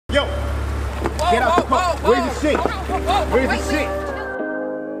Yo, get out the car. Where's the shit? Where's the shit?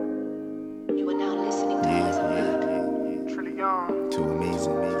 You are now listening to Trill, too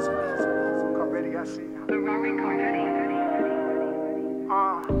amazing. Karvetti, I see you. Arrari, Karvetti.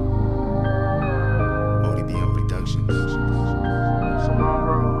 ODBM Productions. It's a long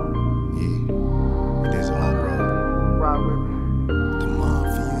road. Yeah, it is a long road. Ride with me. The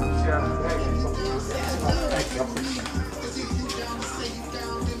Mafia. Yeah.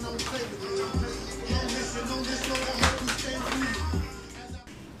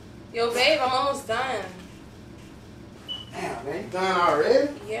 Yo, babe, I'm almost done. Damn, man, you done already?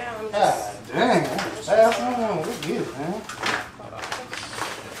 Yeah, I'm God just... damn. What's good, man?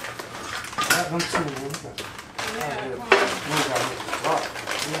 Got them too, man. Yeah, come on. We gotta make it rock.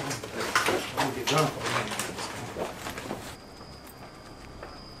 I'm gonna get done for me.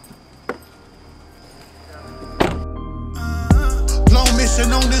 Long mission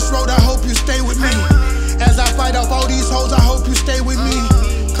on this road, I hope you stay with me. As I fight off all these hoes, I hope you stay with me.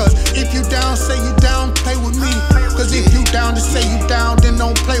 Cause if you down, say you down, play with me. Cause if you down to say you down, then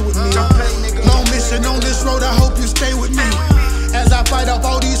don't play with me. Long mission on this road, I hope you stay with me. As I fight off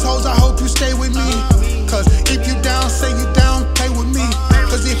all these hoes, I hope you stay with me. Cause if you down, say you down, play with me.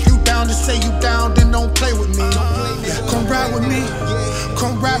 Cause if you down to say you down, then don't play with me. Come ride with me,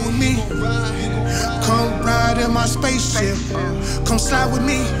 come ride with me. Come ride in my spaceship. Come slide with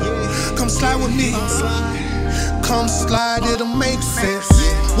me, come slide with me. Come slide, it'll make sense.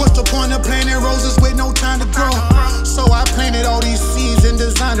 What's the point of planting roses with no time to grow? So I planted all these seeds in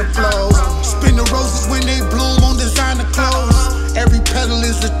designer flows. Spin the roses when they bloom on designer clothes. Every petal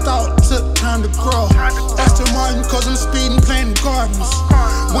is a thought, took time to grow. Aston Martin, cause I'm speeding, planting gardens.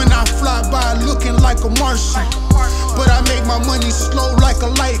 When I fly by looking like a Martian. But I make my money slow like a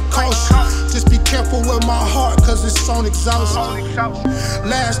light caution. Just be careful with my heart, cause it's on exhaustion.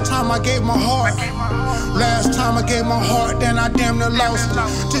 Last time I gave my heart, then I damn near lost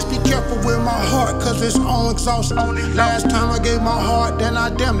it. Just be careful with my heart, cause it's on exhaustion. Last time I gave my heart, then I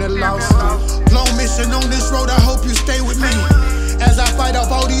damn near lost it. Long mission on this road, I hope you stay with me. As I fight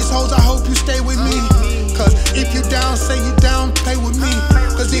off all these hoes, I hope you stay with me. Cause if you down, say you down, play with me.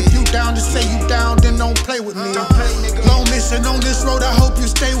 Cause if you down to say you down, then don't play with me. Long mission on this road, I hope you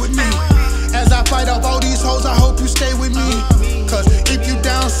stay with me. As I fight off all these hoes, I hope you stay with me. Cause if you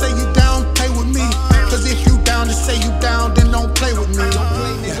down, say you down, play with me. Cause if you down to say you down, then don't play with me.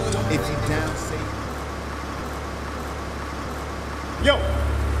 If you down, say. Yo,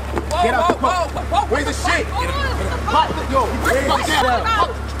 get out the car. Where's the shit? Yo, where's the shit?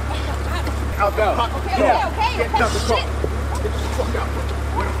 Out there. Okay. Get out the car. Get the fuck out.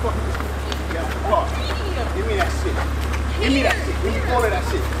 Where the fuck is this? Get out the car. Give me that shit. Give me that shit. Give me all of that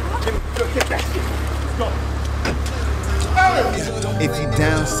shit. Get that shit. Let's go. If you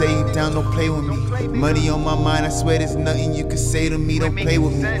down, say you down, don't play with me. Money on my mind, I swear there's nothing you can say to me. Don't play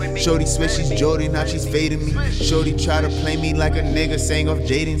with me. Shorty swear she's Jordan, now she's fading me. Shorty try to play me like a nigga sang off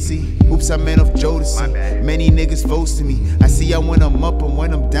Jadency. Oops, I meant off Jodeci. Many niggas foes to me. I see y'all when I'm up and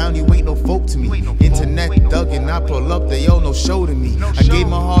when I'm down, you ain't no folk to me. Internet thuggin', I pull up, they all no show to me. I gave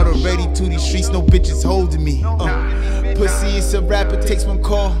my heart already to these streets, no bitches holding me. Pussy, it's a rapper, takes one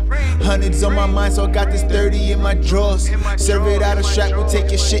call. Hundreds on my mind, so I got this 30 in my drawers. Serve it out of strap, we'll take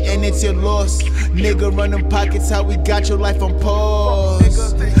your shit and it's your loss. Nigga, run them pockets, how we got your life on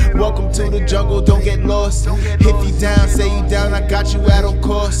pause. Welcome to the jungle, don't get lost. If you down, say you down, I got you at all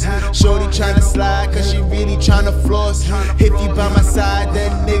costs. Shorty tryna slide, cause she really tryna floss. If you by my side,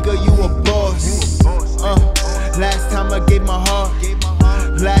 then nigga, you a boss. Last time I gave my heart.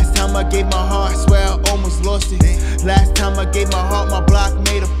 Last time I gave my heart, swear I almost lost it. Last time I gave my heart, my block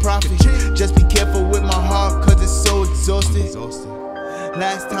made a profit. Just be careful with my heart, cause it's so exhausted.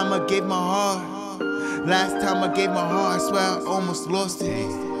 Last time I gave my heart. Last time I gave my heart, I swear I almost lost it.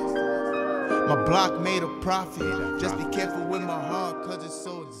 My block made a profit. Just be careful with my heart, cause it's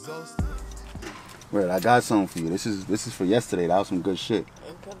so exhausted. Word, I got something for you. This is for yesterday. That was some good shit.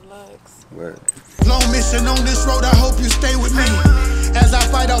 Good looks. Word. Long mission on this road, I hope you stay with me. As I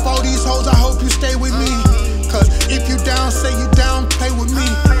fight off all these hoes, I hope you stay with me. Cause if you down, say you down, play with me.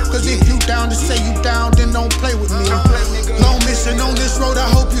 Cause if you down to say you down, then don't play with me. Long mission on this road, I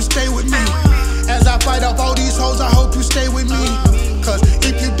hope you stay with me. As I fight off all these hoes, I hope you stay with me. Cause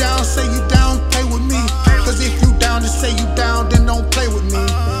if you down, say you down, play with me. Cause if you down to say you down, then don't play with me.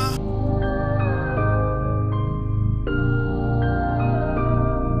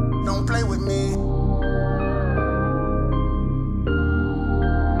 Don't play with me.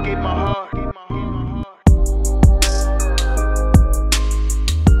 Get my heart.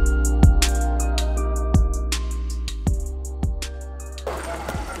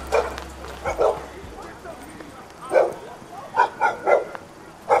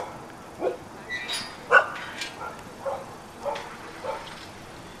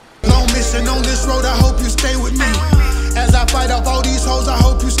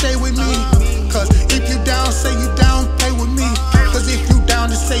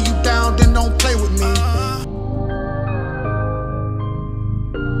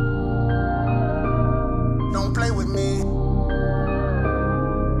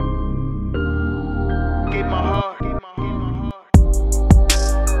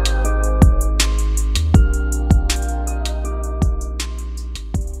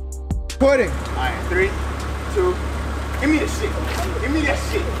 Recording. Alright, 3, 2. Give me the shit. Give me that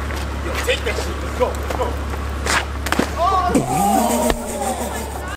shit. Yo, take that shit. Let's go. Let's go. Oh!